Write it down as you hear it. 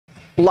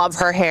Love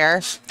her hair.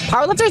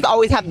 Powerlifters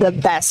always have the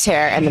best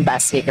hair and the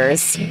best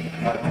sneakers.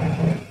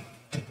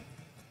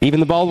 Even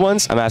the bald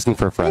ones? I'm asking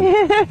for a friend.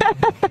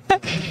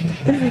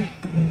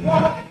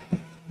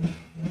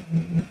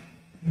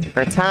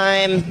 For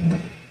time.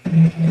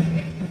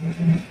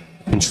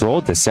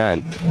 Controlled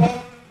descent.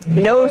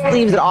 No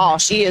sleeves at all.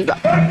 She is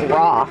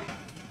raw.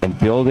 And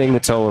building the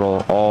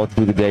total all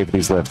through the day for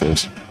these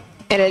lifters.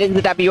 And it is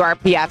the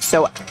WRPF,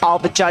 so all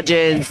the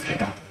judges,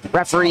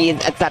 referees,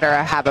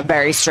 etc., have a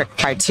very strict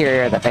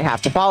criteria that they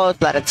have to follow so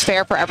that it's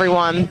fair for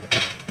everyone.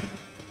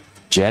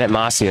 Janet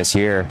Macias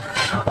here,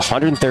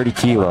 130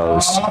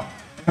 kilos.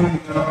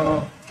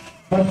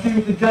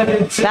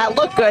 That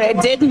looked good.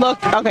 It did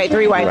look okay.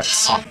 3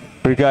 whites.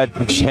 We got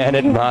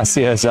Janet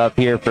Macias up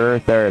here for her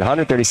third,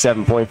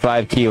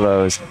 137.5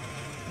 kilos.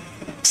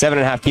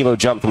 7.5 kilo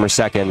jump from her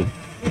second.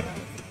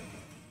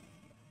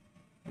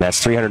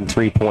 That's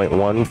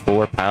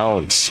 303.14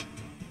 pounds.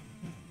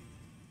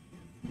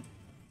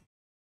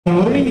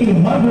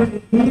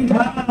 303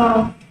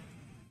 pounds.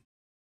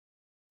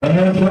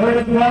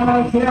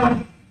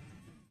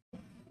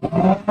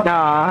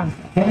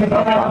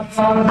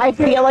 I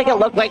feel like it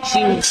looked like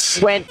she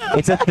went.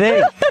 It's a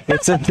thing.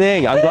 It's a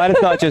thing. I'm glad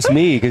it's not just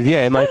me, because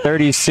yeah, in my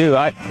 30s too.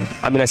 I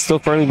mean, I still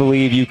firmly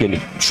believe you can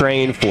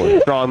train for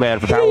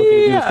strongman, for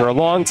powerlifting for a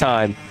long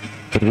time.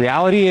 But the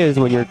reality is,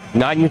 when you're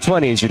not in your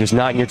 20s, you're just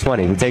not in your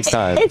 20s. It takes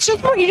time. It's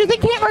just more, you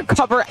just can't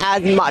recover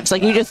as much.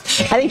 Like I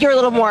think you're a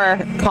little more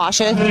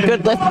cautious.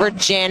 Good lift for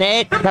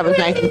Janet. That was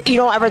nice. You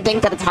don't ever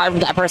think that it's hard for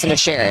that person to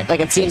share it. Like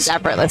it seems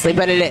effortlessly,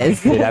 but it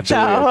is. It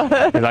absolutely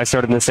is. Because I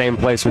started in the same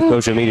place with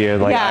social media.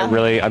 Like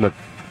I'm a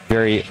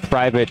very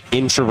private,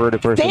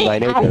 introverted person by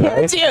nature.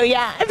 I too.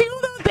 Yeah. People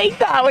don't think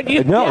that when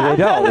you. No, they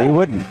don't. They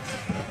wouldn't.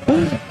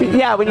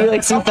 Yeah, when you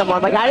like see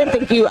someone like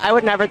I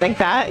would never think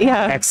that.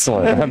 Yeah.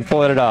 Excellent. I'm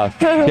pulling it off.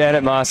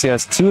 Janet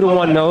Macias,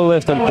 2-to-1 no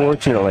lift.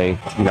 Unfortunately,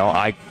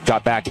 I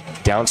got back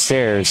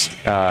downstairs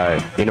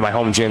into my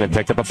home gym and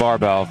picked up a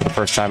barbell for the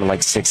first time in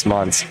like 6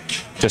 months,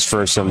 just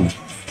for some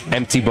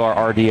empty bar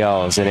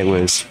RDLs, and it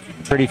was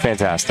pretty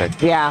fantastic.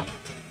 Yeah.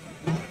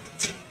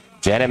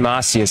 Janet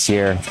Macias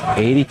here,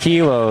 80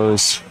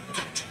 kilos.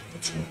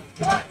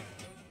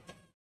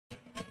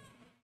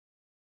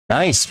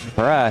 Nice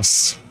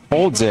press.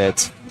 Holds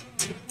it.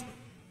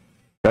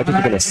 What are you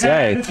going to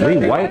say?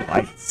 3 white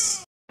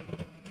lights.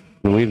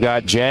 And we've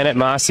got Janet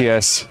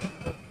Macias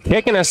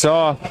kicking us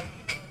off.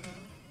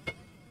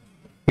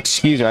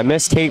 Excuse me, I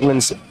missed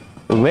Caitlin's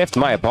lift.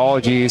 My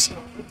apologies.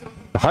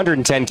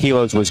 110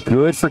 kilos was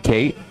good for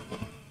Kate.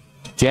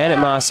 Janet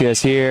Macias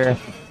here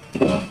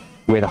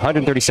with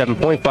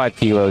 137.5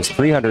 kilos,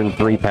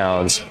 303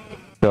 pounds.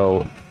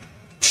 So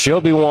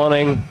she'll be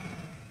wanting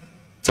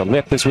to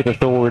lift this with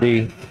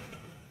authority.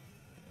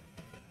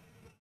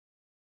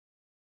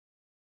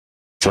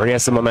 She already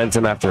has some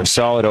momentum after a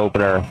solid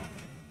opener.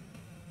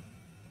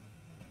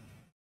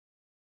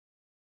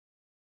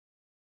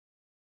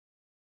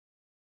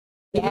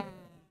 Yeah.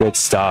 Good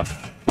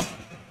stuff.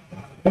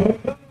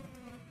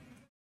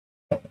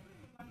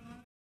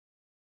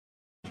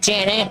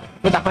 Janet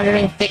with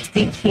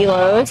 160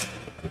 kilos.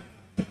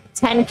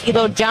 10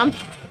 kilo jump.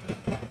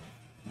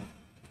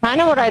 Kind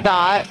of what I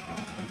thought.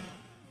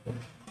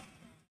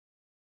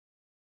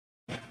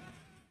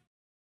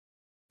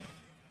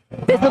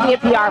 This will be a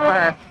PR for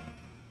her.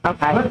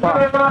 Okay,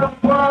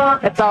 well,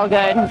 it's all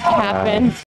good. Happened.